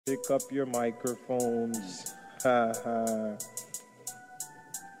Pick up your microphones. Ha ha.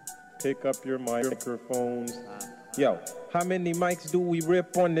 Pick up your microphones. Yo, how many mics do we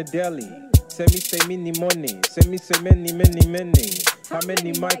rip on the deli? Send me say many money. Send me say many, many, many. How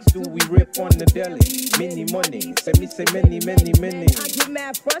many mics do we rip on the deli? Many money. Send me say many, many, many. I get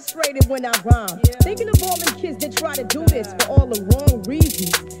mad frustrated when I rhyme. Thinking of all them kids that try to do this for all the wrong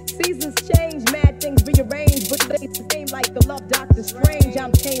reasons. Seasons change, mad things rearrange, but they seem like the love Doctor Strange.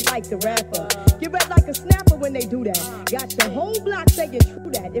 I'm tame like the rapper. Get red like a snapper when they do that. Got your whole block saying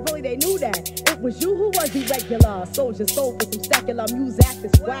true that. If only they knew that. It was you who was irregular. Soldier soul for some secular music.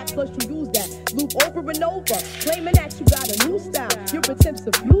 This whack plus you use that. Loop over and over. Claiming that you got a new style. Your attempts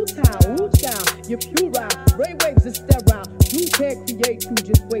are futile. Ooh child, you're puerile. Brainwaves are sterile. You can't create, you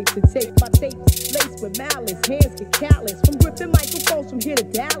just wait to take my tapes. Laced with malice, hands get callous. From gripping microphones from here to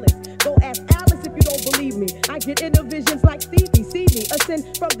Dallas. Go ask Alice if you don't believe me. I get inner visions like Stevie. See me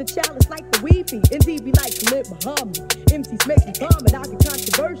ascend from the chalice like the weepy. Indeed be like Khalid Muhammad. MCs make me vomit. I get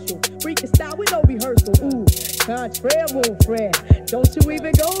controversial. Freaking style with no rehearsal. Ooh, contraire, mon frere. Don't you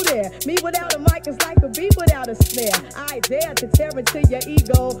even go there. Me without a mic is like a beat without a snare. I dare to tear into your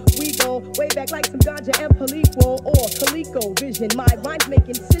ego. We go way back like some ganja and Palico or Calico vision. My rhymes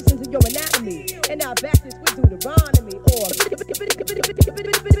making decisions in your anatomy. And now back this with Deuteronomy or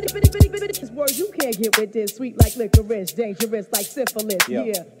words you can't get with this. Sweet like licorice, dangerous like syphilis.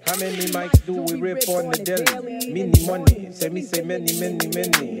 Yeah. How many mics do we rip on the deli? Many money. Say me say many, many,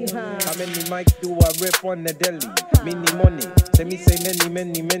 many. How many mics do I rip on the deli? Many money. Say me say many,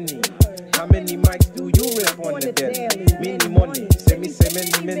 many, many. How many mics do you rip on the deli? Many money. Say me say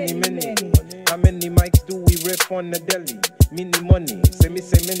many, many, many. How many mics do we rip on the deli? Many money. Say me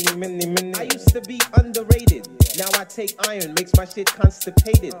say many, many, many. I used to be underrated. Now I take iron, makes my shit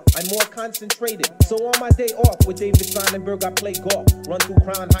constipated. I'm more concentrated. So on my day off with David Sonnenberg, I play golf. Run through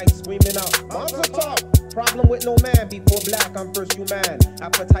Crown Heights, screaming out, Monster Talk. Problem with no man, before black, I'm first human.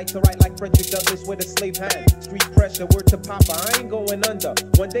 Appetite to write like Frederick Douglass with a slave hand. Street pressure, word to Papa, I ain't going under.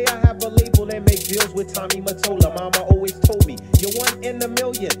 One day I have a label and make deals with Tommy Mottola. Mama always told me, you're one in a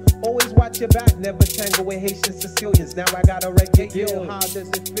million. Always watch your back, never tangle with Haitian Sicilians. Now I got a record deal, how does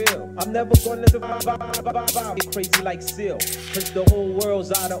it feel? I'm never gonna survive, get crazy like Seal. Cause the whole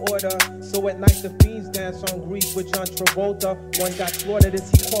world's out of order. So at night the fiends dance on Grease with John Travolta. One got slaughtered as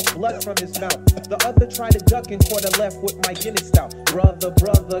he coughed blood from his mouth. The other tried to duck and caught a left with my Guinness stout. Brother,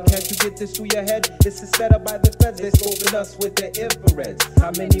 can't you get this through your head? This is set up by the feds, they scoping us with the infrareds.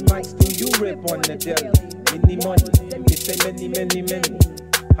 How many mics do you rip on the deli? Many money, they say many, many, many.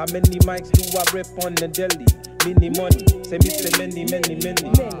 How many mics do I rip on the deli? Many money, say me say many, many,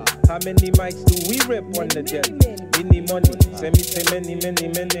 many. How many mics do we rip on the deli? Many money, say me say many, many,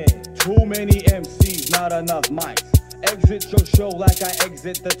 many. Too many MCs, not enough mics. Exit your show like I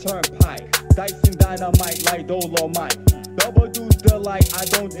exit the turnpike. Dyson dynamite like Dolomite. Double deuce delight, I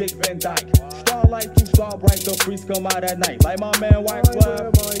don't dig Van Dyke. Starlight to star bright, the freaks come out at night. Like my man White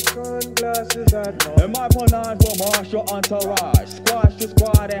Club. My sunglasses at night. And my panage will marshal entourage. Squash the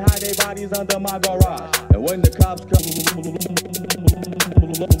squad and hide their bodies under my garage. And when the cops come,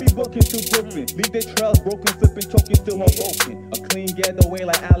 be booking to Brooklyn. Leave their trails broken, flipping, choking, still broken. A clean getaway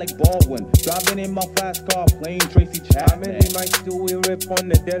like Alec Baldwin. Driving in my fast car, playing Tracy Chapman. How many mics do we rip on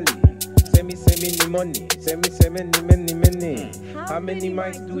the deli? Say me say many money. Say me say many, many, many. How many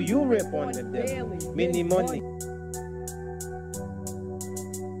mics do you rip on the deli? Many money.